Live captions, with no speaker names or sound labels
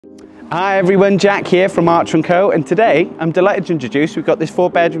Hi everyone, Jack here from Archer & Co, and today I'm delighted to introduce, we've got this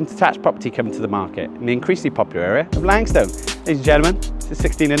 4-bedroom detached property coming to the market in the increasingly popular area of Langstone. Ladies and gentlemen, this is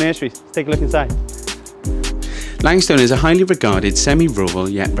 16 Nurseries. Let's take a look inside. Langstone is a highly regarded semi-rural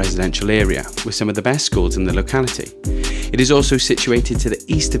yet residential area with some of the best schools in the locality. It is also situated to the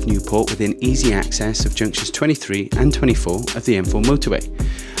east of Newport within easy access of junctions 23 and 24 of the M4 motorway,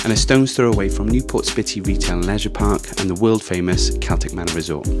 and a stone's throw away from Newport Spitty Retail and Leisure Park and the world famous Celtic Manor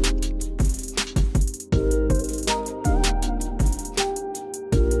Resort.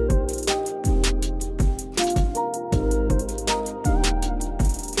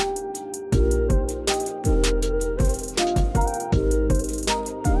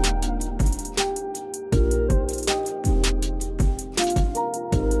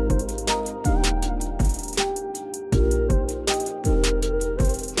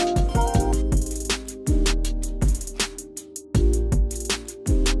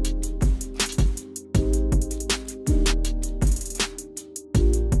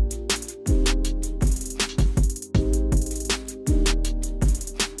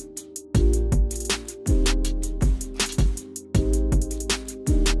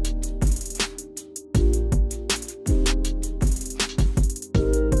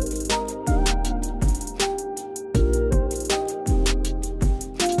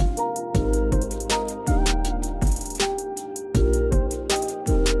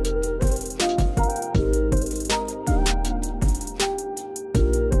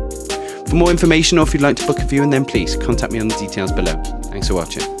 For more information or if you'd like to book a viewing, then please contact me on the details below. Thanks for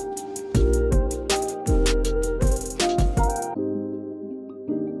watching.